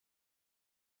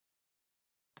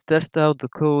to test out the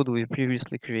code we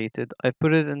previously created, I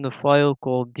put it in the file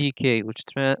called dk, which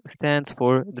stands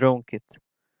for drone kit.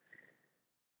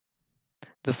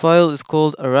 The file is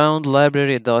called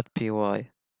aroundlibrary.py.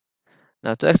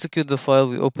 Now to execute the file,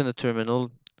 we open the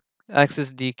terminal,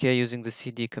 access dk using the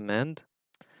cd command,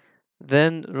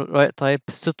 then type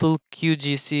sytl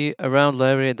qgc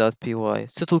aroundlibrary.py.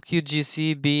 Sytl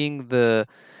qgc being the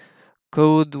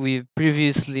code we've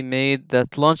previously made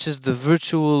that launches the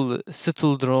virtual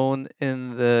sytl drone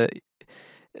in the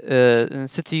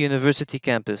City University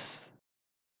campus.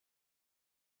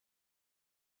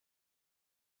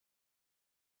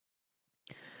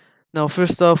 Now,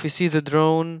 first off, we see the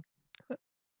drone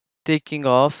taking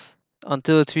off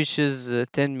until it reaches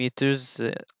 10 meters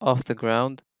off the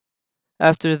ground.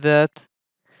 After that,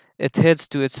 it heads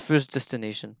to its first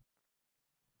destination.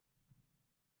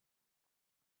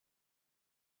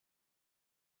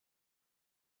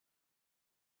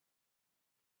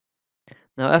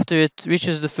 Now, after it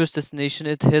reaches the first destination,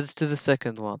 it heads to the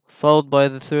second one, followed by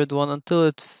the third one until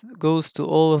it goes to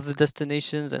all of the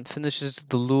destinations and finishes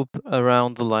the loop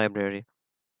around the library.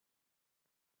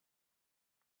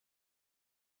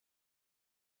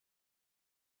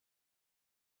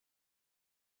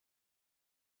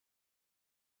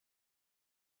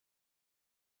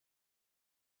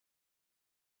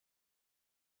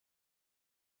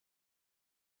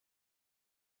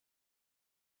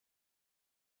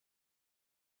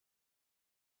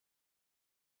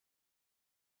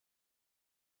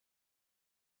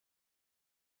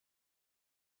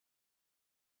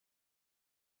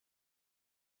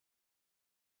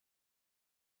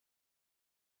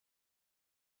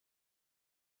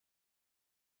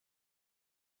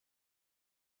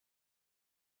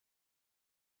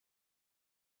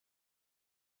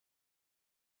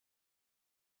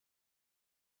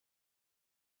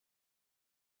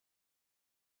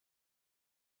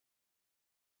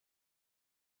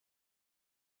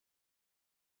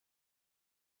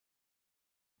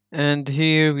 And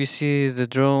here we see the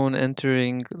drone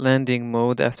entering landing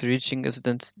mode after reaching its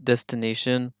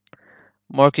destination,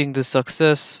 marking the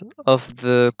success of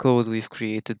the code we've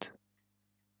created.